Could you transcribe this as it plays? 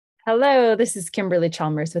Hello, this is Kimberly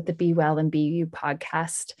Chalmers with the Be Well and Be You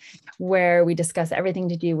podcast, where we discuss everything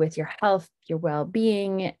to do with your health, your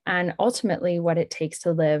well-being, and ultimately what it takes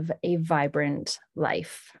to live a vibrant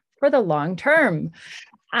life for the long term.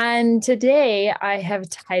 And today I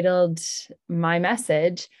have titled my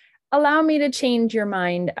message, Allow Me to Change Your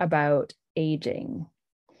Mind About Aging.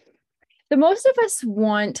 The most of us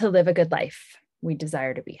want to live a good life. We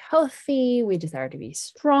desire to be healthy. We desire to be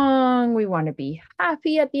strong. We want to be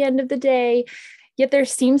happy at the end of the day. Yet there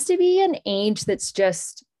seems to be an age that's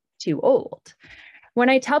just too old. When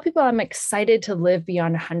I tell people I'm excited to live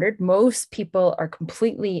beyond 100, most people are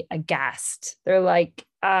completely aghast. They're like,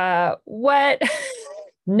 what?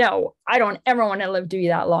 No, I don't ever want to live to be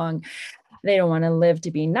that long. They don't want to live to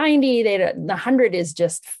be 90. The 100 is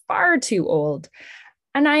just far too old.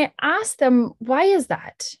 And I ask them, why is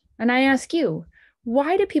that? And I ask you,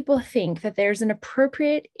 why do people think that there's an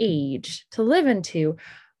appropriate age to live into?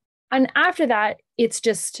 And after that, it's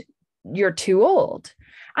just, you're too old.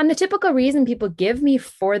 And the typical reason people give me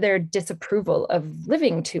for their disapproval of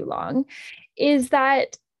living too long is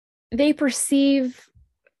that they perceive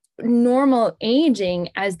normal aging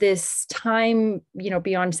as this time,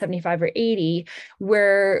 beyond 75 or 80,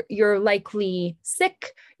 where you're likely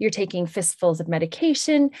sick, you're taking fistfuls of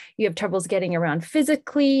medication, you have troubles getting around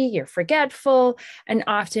physically, you're forgetful, and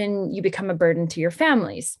often you become a burden to your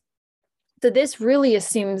families. So this really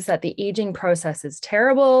assumes that the aging process is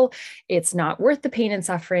terrible, it's not worth the pain and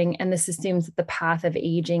suffering, and this assumes that the path of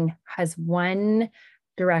aging has one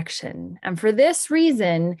direction. And for this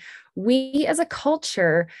reason, we as a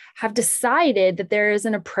culture have decided that there is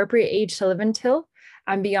an appropriate age to live until,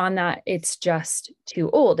 and beyond that, it's just too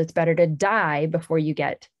old. It's better to die before you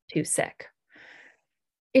get too sick.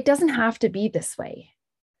 It doesn't have to be this way.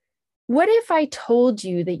 What if I told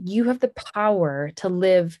you that you have the power to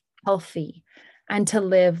live healthy and to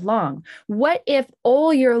live long? What if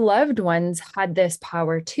all your loved ones had this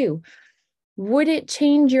power too? Would it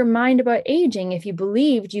change your mind about aging if you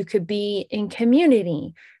believed you could be in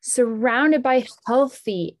community, surrounded by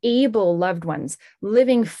healthy, able loved ones,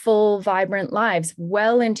 living full, vibrant lives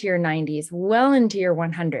well into your 90s, well into your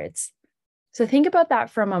 100s? So think about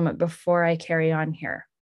that for a moment before I carry on here.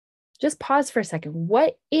 Just pause for a second.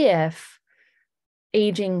 What if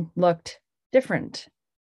aging looked different?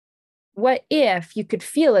 What if you could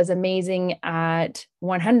feel as amazing at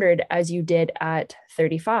 100 as you did at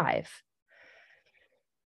 35?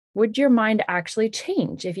 Would your mind actually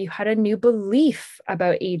change if you had a new belief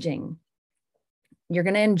about aging? You're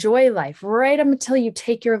going to enjoy life right up until you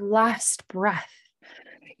take your last breath,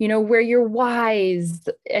 where you're wise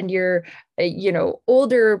and you're,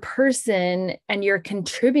 older person and you're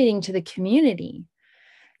contributing to the community.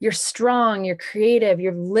 You're strong, you're creative,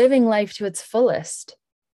 you're living life to its fullest.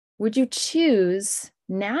 Would you choose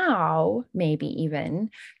now, maybe even,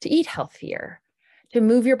 to eat healthier, to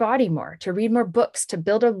move your body more, to read more books, to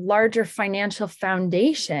build a larger financial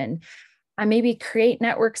foundation, and maybe create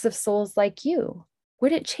networks of souls like you?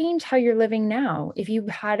 Would it change how you're living now if you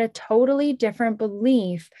had a totally different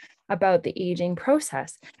belief about the aging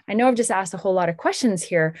process? I know I've just asked a whole lot of questions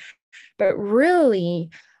here, but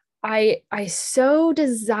really, I so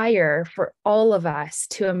desire for all of us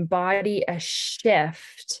to embody a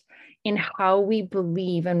shift in how we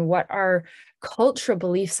believe and what our cultural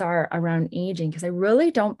beliefs are around aging, because I really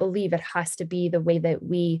don't believe it has to be the way that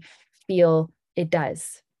we feel it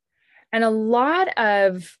does. And there's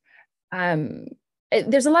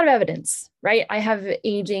a lot of evidence, right? I have an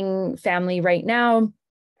aging family right now.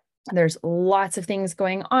 There's lots of things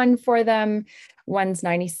going on for them. One's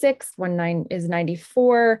 96, one is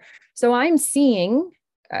 94. So I'm seeing,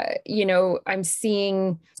 I'm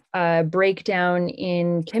seeing a breakdown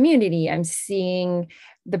in community. I'm seeing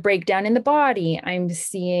the breakdown in the body. I'm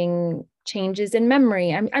seeing changes in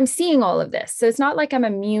memory. I'm seeing all of this. So it's not like I'm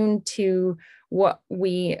immune to what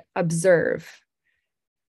we observe.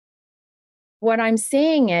 What I'm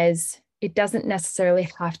saying is, it doesn't necessarily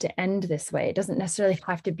have to end this way. It doesn't necessarily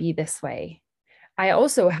have to be this way. I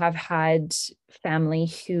also have had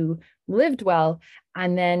family who lived well.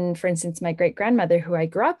 And then, for instance, my great-grandmother, who I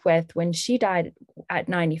grew up with, when she died at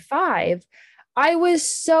 95, I was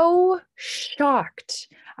so shocked.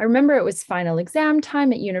 I remember it was final exam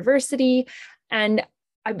time at university, and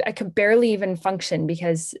I could barely even function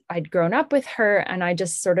because I'd grown up with her and I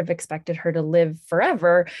just sort of expected her to live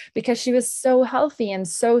forever because she was so healthy and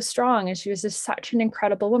so strong. And she was just such an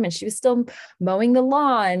incredible woman. She was still mowing the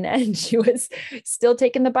lawn and she was still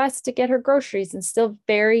taking the bus to get her groceries and still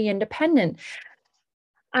very independent.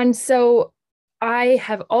 And so I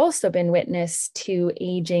have also been witness to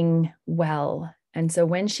aging well. And so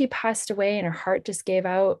when she passed away and her heart just gave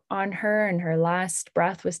out on her and her last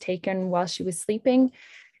breath was taken while she was sleeping,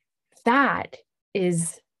 that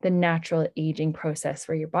is the natural aging process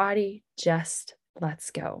where your body just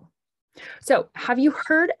lets go. So have you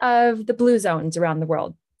heard of the blue zones around the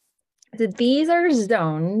world? So these are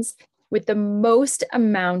zones with the most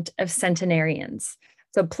amount of centenarians.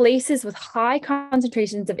 So places with high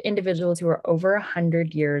concentrations of individuals who are over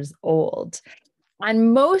 100 years old.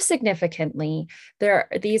 And most significantly,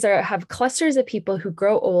 these have clusters of people who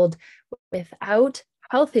grow old without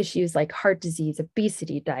health issues like heart disease,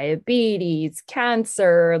 obesity, diabetes,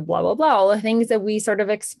 cancer, blah, blah, blah, all the things that we sort of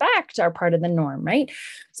expect are part of the norm, right?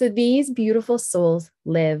 So these beautiful souls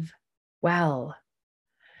live well.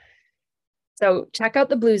 So check out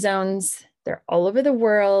the blue zones. They're all over the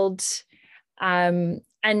world. And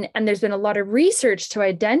there's been a lot of research to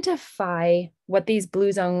identify what these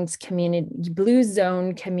blue zone communities,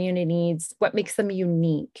 what makes them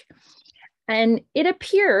unique. And it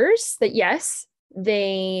appears that, yes,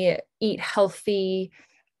 they eat healthy,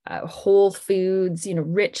 whole foods,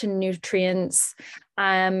 rich in nutrients.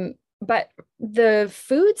 But the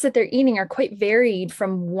foods that they're eating are quite varied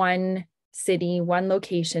from one city, one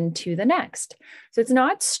location to the next. So it's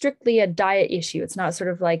not strictly a diet issue. It's not sort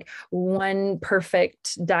of like one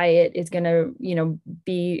perfect diet is going to,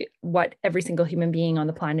 be what every single human being on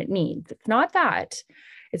the planet needs. It's not that.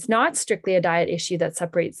 It's not strictly a diet issue that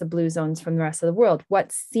separates the blue zones from the rest of the world.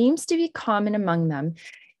 What seems to be common among them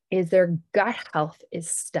is their gut health is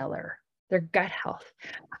stellar. Their gut health.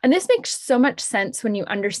 And this makes so much sense when you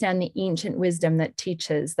understand the ancient wisdom that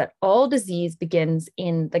teaches that all disease begins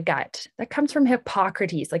in the gut. That comes from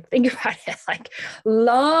Hippocrates. Like, think about it, like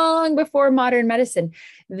long before modern medicine,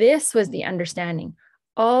 this was the understanding.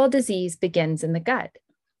 All disease begins in the gut.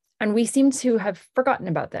 And we seem to have forgotten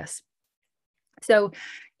about this. So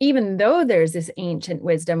even though there's this ancient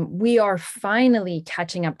wisdom, we are finally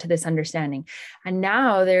catching up to this understanding. And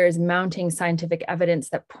now there is mounting scientific evidence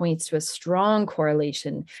that points to a strong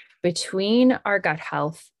correlation between our gut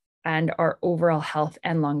health and our overall health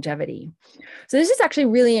and longevity. So this is actually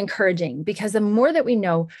really encouraging because the more that we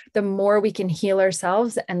know, the more we can heal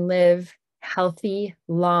ourselves and live healthy,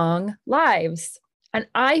 long lives. And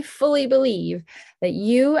I fully believe that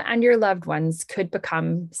you and your loved ones could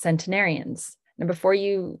become centenarians. And before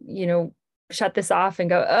you shut this off and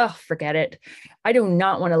go, oh, forget it. I do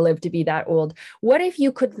not want to live to be that old. What if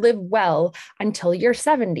you could live well until you're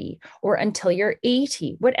 70 or until you're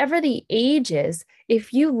 80, whatever the age is,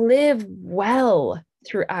 if you live well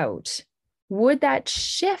throughout, would that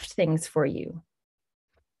shift things for you?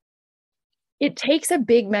 It takes a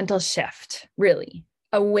big mental shift, really,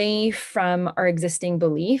 away from our existing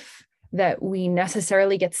belief that we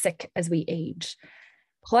necessarily get sick as we age.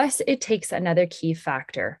 Plus, it takes another key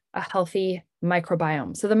factor, a healthy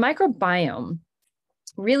microbiome. So the microbiome,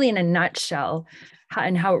 really in a nutshell,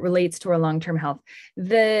 and how it relates to our long-term health,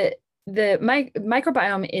 the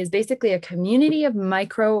microbiome is basically a community of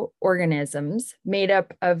microorganisms made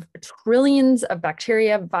up of trillions of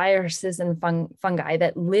bacteria, viruses, and fungi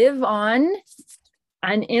that live on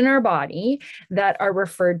and in our body that are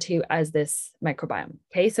referred to as this microbiome.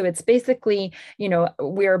 Okay, so it's basically,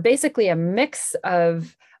 we're basically a mix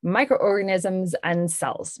of microorganisms and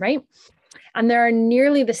cells, right? And there are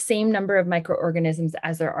nearly the same number of microorganisms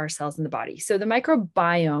as there are cells in the body. So the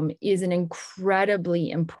microbiome is an incredibly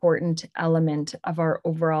important element of our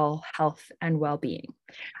overall health and well-being.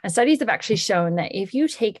 And studies have actually shown that if you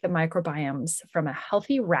take the microbiomes from a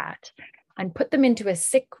healthy rat and put them into a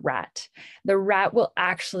sick rat, the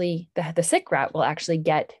sick rat will actually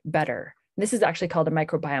get better. This is actually called a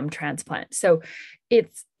microbiome transplant. So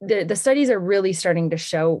it's the studies are really starting to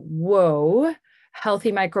show, whoa,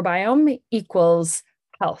 healthy microbiome equals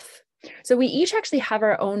health. So we each actually have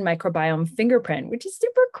our own microbiome fingerprint, which is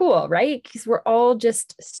super cool, right? Because we're all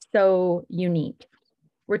just so unique.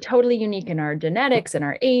 We're totally unique in our genetics and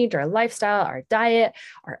our age, our lifestyle, our diet,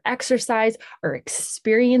 our exercise, our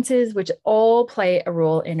experiences, which all play a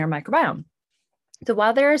role in our microbiome. So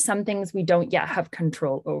while there are some things we don't yet have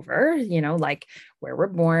control over, like where we're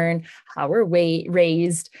born, how we're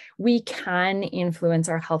raised, we can influence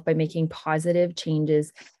our health by making positive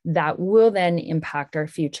changes that will then impact our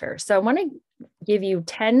future. So I want to give you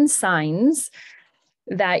 10 signs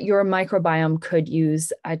that your microbiome could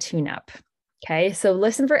use a tune-up. Okay, so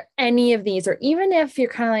listen for any of these, or even if you're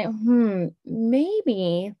kind of like,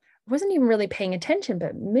 maybe I wasn't even really paying attention,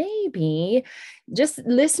 but maybe just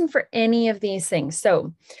listen for any of these things.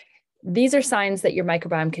 So these are signs that your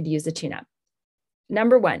microbiome could use a tune-up.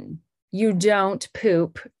 Number one, you don't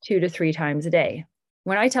poop 2 to 3 times a day.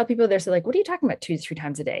 When I tell people this, they're like, what are you talking about 2 to 3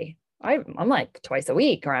 times a day? I'm like twice a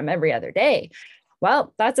week, or I'm every other day.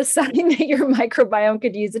 Well, that's a sign that your microbiome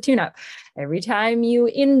could use a tune-up. Every time you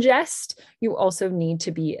ingest, you also need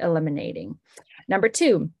to be eliminating. Number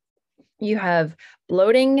 2, you have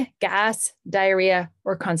bloating, gas, diarrhea,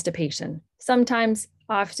 or constipation. Sometimes,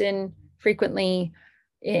 often, frequently,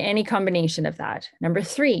 any combination of that. Number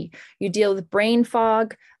 3, you deal with brain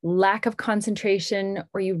fog, lack of concentration,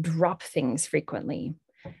 or you drop things frequently.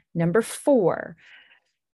 Number 4,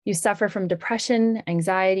 you suffer from depression,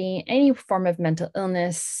 anxiety, any form of mental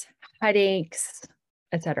illness, headaches,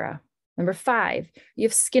 etc. Number 5, you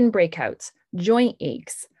have skin breakouts, joint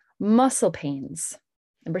aches, muscle pains.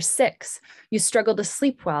 Number 6, you struggle to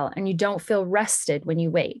sleep well and you don't feel rested when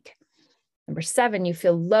you wake. Number 7, you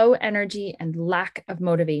feel low energy and lack of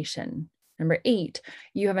motivation. Number 8,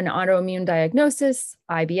 you have an autoimmune diagnosis,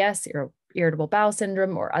 IBS, irritable bowel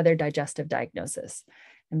syndrome, or other digestive diagnosis.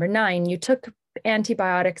 Number 9, you took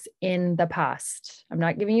antibiotics in the past. I'm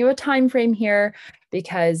not giving you a time frame here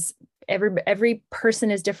because every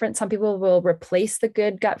person is different. Some people will replace the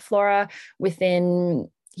good gut flora within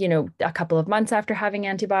a couple of months after having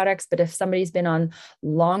antibiotics. But if somebody's been on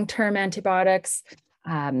long-term antibiotics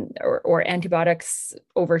or antibiotics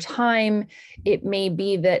over time, it may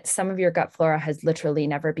be that some of your gut flora has literally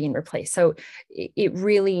never been replaced. So it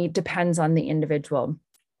really depends on the individual.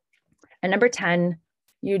 And number 10,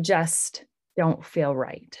 you just don't feel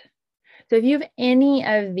right. So if you have any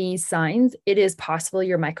of these signs, it is possible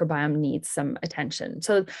your microbiome needs some attention.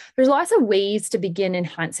 So there's lots of ways to begin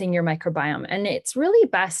enhancing your microbiome. And it's really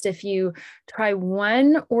best if you try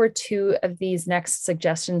 1 or 2 of these next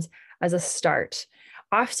suggestions as a start.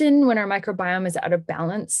 Often when our microbiome is out of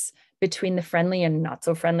balance between the friendly and not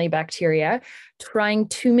so friendly bacteria, trying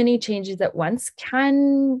too many changes at once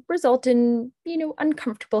can result in,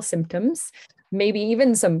 uncomfortable symptoms, maybe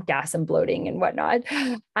even some gas and bloating and whatnot.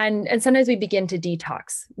 And sometimes we begin to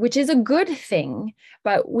detox, which is a good thing,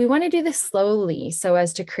 but we want to do this slowly so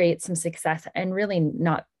as to create some success and really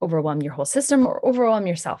not overwhelm your whole system or overwhelm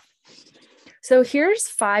yourself. So here's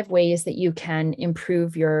 5 ways that you can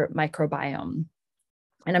improve your microbiome.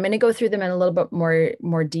 And I'm going to go through them in a little bit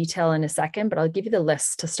more detail in a second, but I'll give you the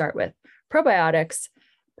list to start with. Probiotics,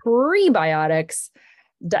 prebiotics,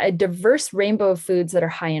 a diverse rainbow of foods that are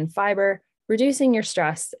high in fiber, reducing your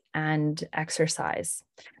stress, and exercise.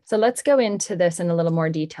 So let's go into this in a little more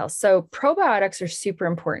detail. So probiotics are super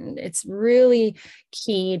important. It's really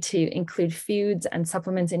key to include foods and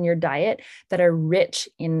supplements in your diet that are rich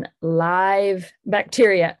in live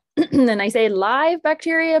bacteria. And I say live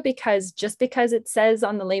bacteria because just because it says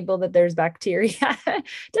on the label that there's bacteria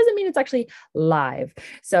doesn't mean it's actually live.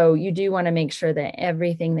 So you do want to make sure that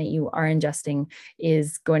everything that you are ingesting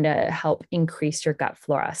is going to help increase your gut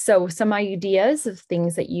flora. So some ideas of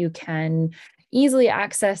things that you can easily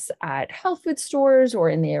access at health food stores or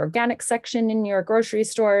in the organic section in your grocery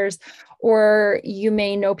stores, or you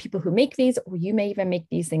may know people who make these, or you may even make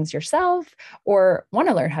these things yourself or want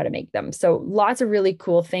to learn how to make them. So lots of really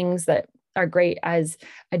cool things that are great as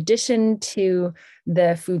addition to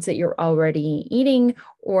the foods that you're already eating,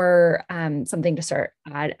 or something to start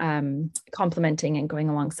complementing and going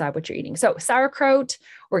alongside what you're eating. So sauerkraut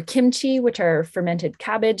or kimchi, which are fermented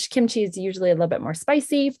cabbage. Kimchi is usually a little bit more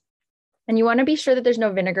spicy. And you want to be sure that there's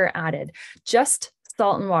no vinegar added, just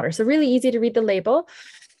salt and water. So really easy to read the label.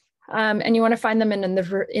 And you want to find them in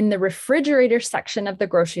the refrigerator section of the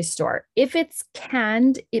grocery store. If it's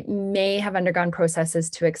canned, it may have undergone processes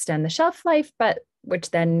to extend the shelf life, but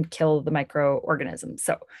which then kill the microorganisms.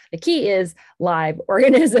 So the key is live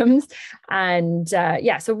organisms. And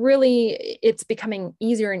so really it's becoming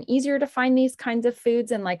easier and easier to find these kinds of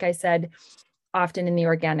foods. And like I said, often in the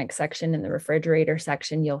organic section, in the refrigerator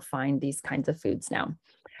section, you'll find these kinds of foods now.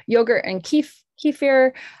 Yogurt and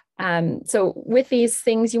kefir. So with these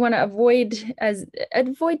things, you want to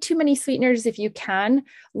avoid too many sweeteners if you can.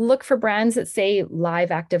 Look for brands that say live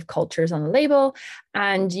active cultures on the label,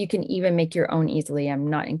 and you can even make your own easily. I'm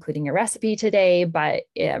not including a recipe today, but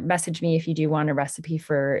message me if you do want a recipe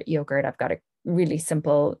for yogurt. I've got a really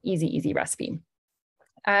simple, easy recipe.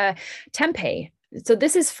 Tempeh. So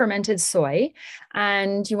this is fermented soy,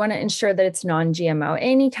 and you want to ensure that it's non-GMO.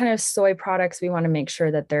 Any kind of soy products, we want to make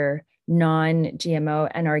sure that they're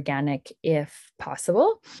non-GMO and organic if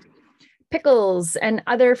possible. Pickles and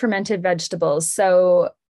other fermented vegetables. So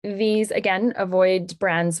these, again, avoid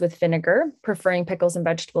brands with vinegar, preferring pickles and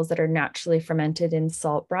vegetables that are naturally fermented in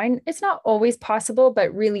salt brine. It's not always possible,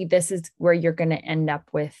 but really this is where you're going to end up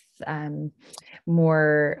with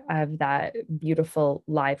more of that beautiful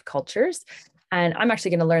live cultures. And I'm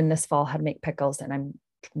actually going to learn this fall how to make pickles, and I'm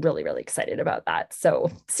really, really excited about that.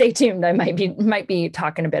 So stay tuned. I might be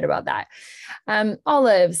talking a bit about that.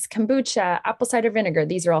 Olives, kombucha, apple cider vinegar.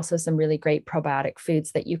 These are also some really great probiotic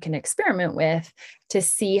foods that you can experiment with to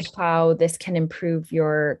see how this can improve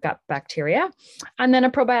your gut bacteria. And then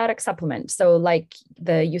a probiotic supplement. So like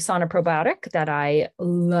the USANA probiotic that I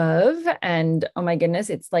love. And oh my goodness,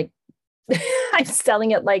 it's like, I'm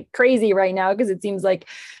selling it like crazy right now because it seems like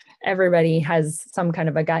everybody has some kind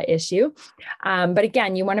of a gut issue. But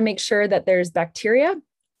again, you want to make sure that there's bacteria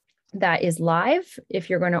that is live if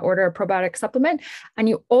you're going to order a probiotic supplement. And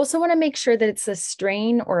you also want to make sure that it's a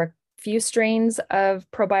strain or a few strains of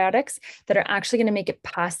probiotics that are actually going to make it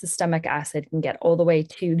past the stomach acid and get all the way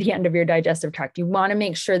to the end of your digestive tract. You want to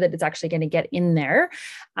make sure that it's actually going to get in there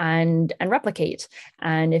and replicate.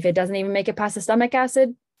 And if it doesn't even make it past the stomach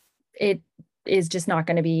acid, it is just not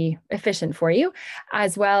going to be efficient for you.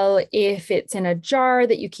 As well, if it's in a jar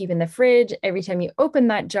that you keep in the fridge, every time you open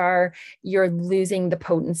that jar, you're losing the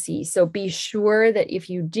potency. So be sure that if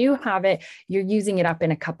you do have it, you're using it up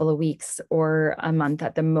in a couple of weeks or a month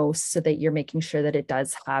at the most, so that you're making sure that it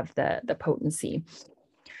does have the potency.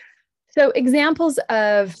 So examples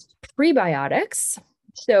of prebiotics.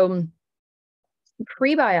 So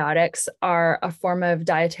prebiotics are a form of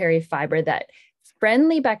dietary fiber that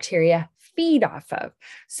friendly bacteria feed off of.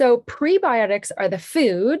 So prebiotics are the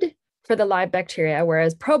food for the live bacteria,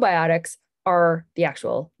 whereas probiotics are the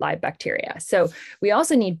actual live bacteria. So we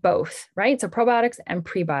also need both, right? So probiotics and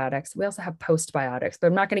prebiotics. We also have postbiotics, but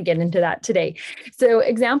I'm not going to get into that today. So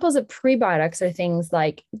examples of prebiotics are things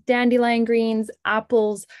like dandelion greens,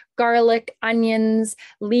 apples, garlic, onions,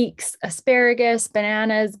 leeks, asparagus,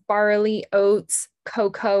 bananas, barley, oats,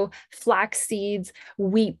 cocoa, flax seeds,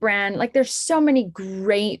 wheat bran. Like there's so many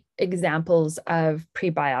great examples of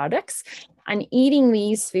prebiotics. And eating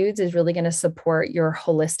these foods is really going to support your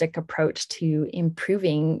holistic approach to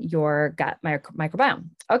improving your gut microbiome.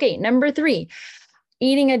 Okay, number 3,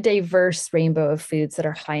 eating a diverse rainbow of foods that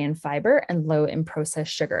are high in fiber and low in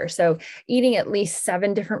processed sugar. So eating at least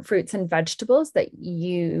 7 different fruits and vegetables that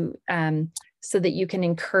you, so that you can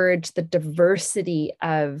encourage the diversity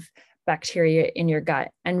of bacteria in your gut,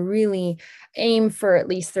 and really aim for at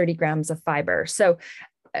least 30 grams of fiber. So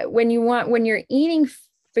when you're eating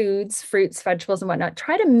foods, fruits, vegetables, and whatnot,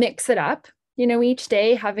 try to mix it up, each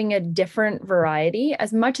day, having a different variety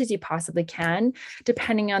as much as you possibly can.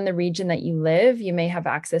 Depending on the region that you live, you may have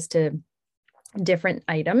access to different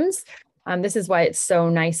items. This is why it's so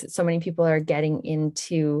nice that so many people are getting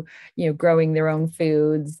into, growing their own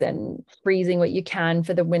foods and freezing what you can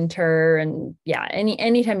for the winter. And yeah,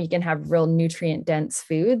 anytime you can have real nutrient dense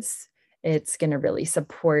foods, it's going to really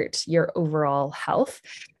support your overall health.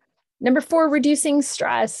 Number 4, reducing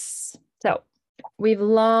stress. So we've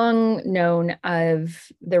long known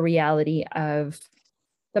of the reality of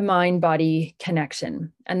the mind-body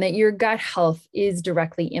connection, and that your gut health is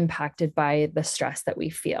directly impacted by the stress that we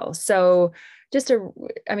feel. So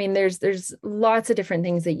there's lots of different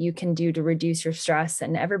things that you can do to reduce your stress,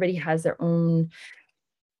 and everybody has their own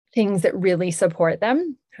things that really support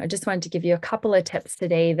them. I just wanted to give you a couple of tips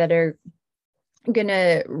today that are going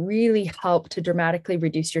to really help to dramatically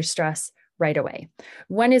reduce your stress right away.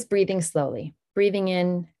 One is breathing slowly, breathing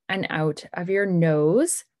in and out of your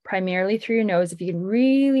nose, primarily through your nose. If you can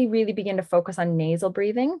really, really begin to focus on nasal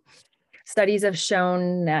breathing, studies have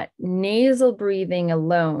shown that nasal breathing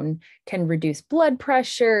alone can reduce blood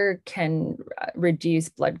pressure, can reduce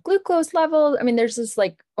blood glucose levels. I mean, there's just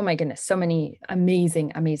oh my goodness, so many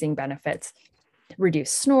amazing, amazing benefits.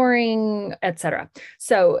 Reduce snoring, etc.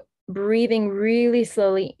 So breathing really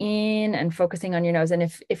slowly in and focusing on your nose. And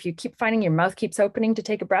if you keep finding your mouth keeps opening to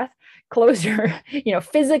take a breath, close your,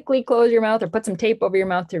 physically close your mouth or put some tape over your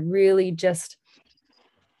mouth to really just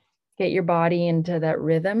get your body into that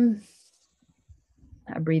rhythm.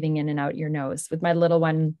 Breathing in and out your nose. With my little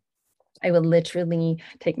one, I will literally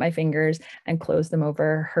take my fingers and close them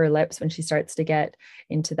over her lips when she starts to get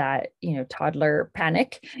into that, toddler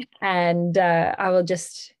panic. And I will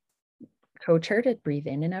just coach her to breathe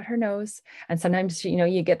in and out her nose. And sometimes,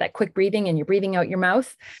 you get that quick breathing and you're breathing out your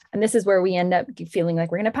mouth. And this is where we end up feeling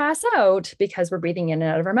like we're going to pass out because we're breathing in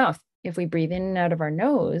and out of our mouth. If we breathe in and out of our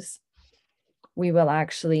nose, we will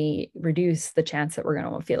actually reduce the chance that we're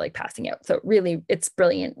going to feel like passing out. So really, it's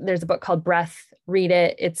brilliant. There's a book called Breath. Read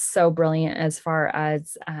it. It's so brilliant as far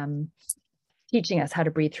as teaching us how to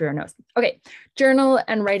breathe through our nose. Okay, journal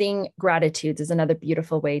and writing gratitudes is another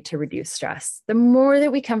beautiful way to reduce stress. The more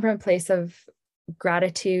that we come from a place of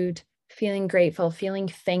gratitude, feeling grateful, feeling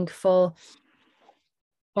thankful,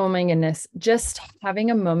 oh my goodness, just having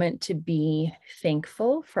a moment to be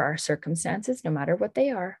thankful for our circumstances, no matter what they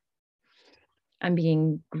are, and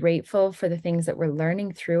being grateful for the things that we're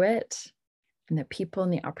learning through it and the people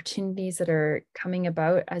and the opportunities that are coming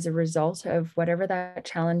about as a result of whatever that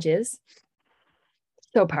challenge is.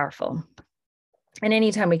 So powerful. And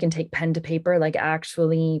anytime we can take pen to paper, like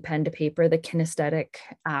actually pen to paper, the kinesthetic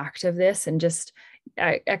act of this and just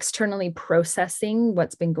externally processing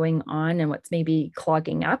what's been going on and what's maybe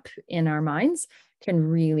clogging up in our minds can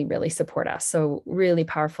really, really support us. So really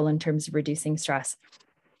powerful in terms of reducing stress.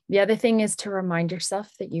 The other thing is to remind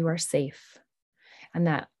yourself that you are safe and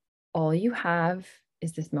that all you have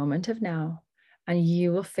is this moment of now, and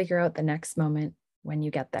you will figure out the next moment when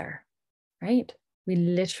you get there, right? We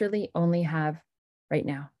literally only have right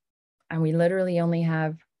now, and we literally only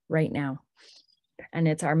have right now. And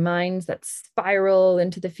it's our minds that spiral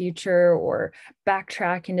into the future or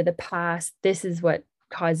backtrack into the past. This is what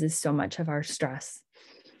causes so much of our stress.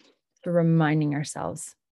 So reminding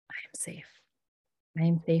ourselves, I am safe. I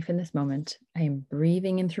am safe in this moment. I am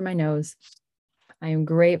breathing in through my nose. I am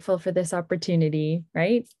grateful for this opportunity,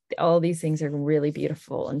 right? All these things are really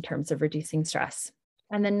beautiful in terms of reducing stress.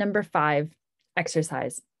 And then number 5,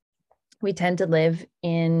 exercise. We tend to live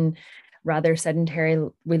in rather sedentary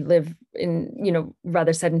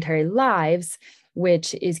lives,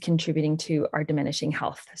 which is contributing to our diminishing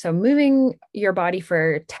health. So moving your body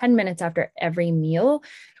for 10 minutes after every meal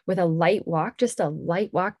with a light walk, just a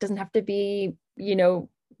light walk, doesn't have to be,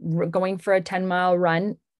 going for a 10-mile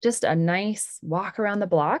run, just a nice walk around the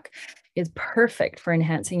block is perfect for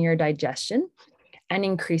enhancing your digestion and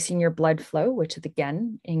increasing your blood flow, which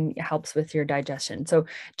again helps with your digestion. So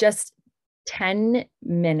just 10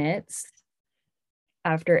 minutes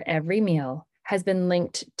after every meal has been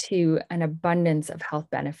linked to an abundance of health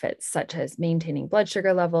benefits, such as maintaining blood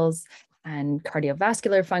sugar levels and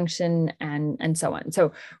cardiovascular function and so on.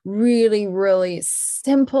 So really, really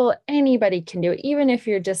simple. Anybody can do it, even if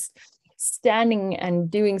you're just standing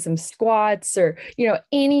and doing some squats or,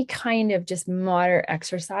 any kind of just moderate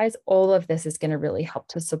exercise. All of this is going to really help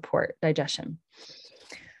to support digestion.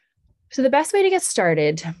 So the best way to get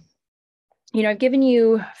started, I've given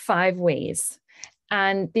you 5 ways,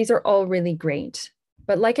 and these are all really great.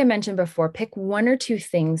 But like I mentioned before, pick 1 or 2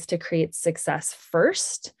 things to create success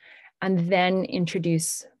first, and then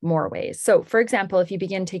introduce more ways. So for example, if you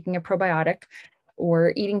begin taking a probiotic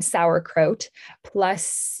or eating sauerkraut,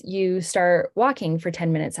 plus you start walking for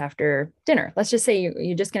 10 minutes after dinner, let's just say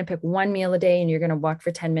you're just going to pick 1 meal a day and you're going to walk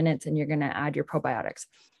for 10 minutes and you're going to add your probiotics.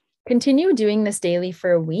 Continue doing this daily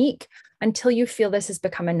for a week until you feel this has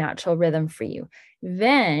become a natural rhythm for you.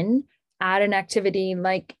 Then add an activity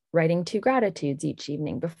like writing 2 gratitudes each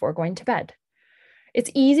evening before going to bed.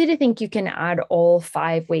 It's easy to think you can add all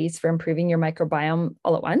 5 ways for improving your microbiome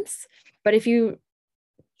all at once. But if you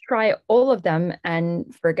try all of them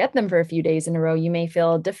and forget them for a few days in a row, you may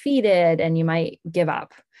feel defeated and you might give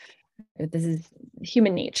up. This is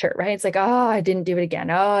human nature, right? It's like, oh, I didn't do it again.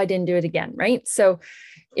 Oh, I didn't do it again, right? So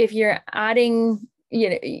if you're adding,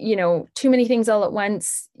 too many things all at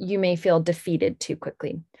once, you may feel defeated too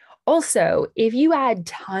quickly. Also, if you add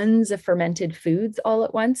tons of fermented foods all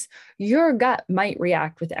at once, your gut might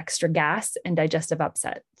react with extra gas and digestive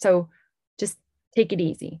upset. So just take it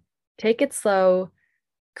easy, take it slow,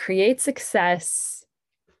 create success,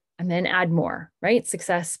 and then add more, right?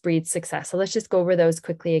 Success breeds success. So let's just go over those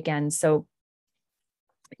quickly again. So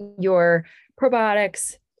your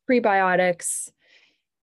probiotics, prebiotics,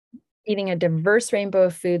 eating a diverse rainbow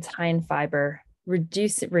of foods high in fiber,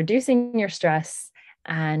 reducing your stress,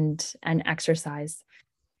 and exercise.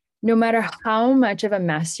 No matter how much of a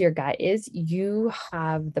mess your gut is, you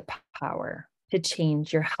have the power to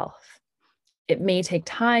change your health. It may take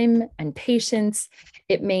time and patience.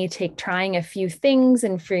 It may take trying a few things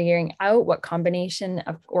and figuring out what combination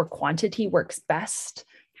of or quantity works best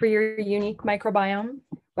for your unique microbiome,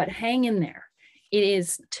 but hang in there. It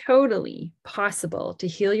is totally possible to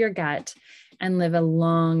heal your gut and live a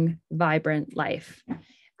long, vibrant life.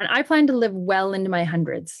 And I plan to live well into my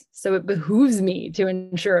hundreds, so it behooves me to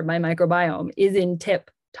ensure my microbiome is in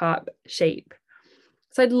tip-top shape.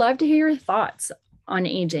 So I'd love to hear your thoughts on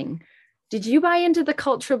aging. Did you buy into the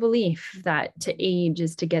cultural belief that to age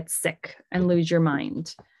is to get sick and lose your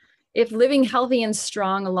mind? If living healthy and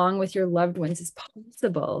strong along with your loved ones is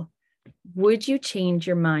possible, would you change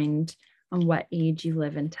your mind on what age you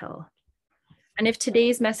live until? And if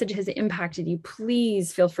today's message has impacted you,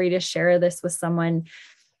 please feel free to share this with someone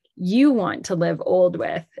you want to live old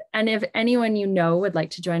with. And if anyone you know would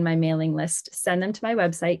like to join my mailing list, send them to my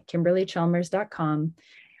website, KimberlyChalmers.com,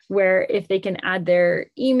 where if they can add their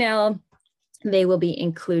email, they will be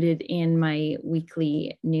included in my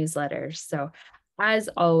weekly newsletters. So as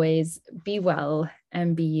always, be well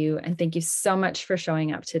and be you. And thank you so much for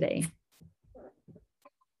showing up today.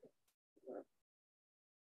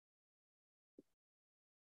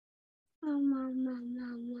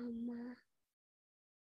 Mama.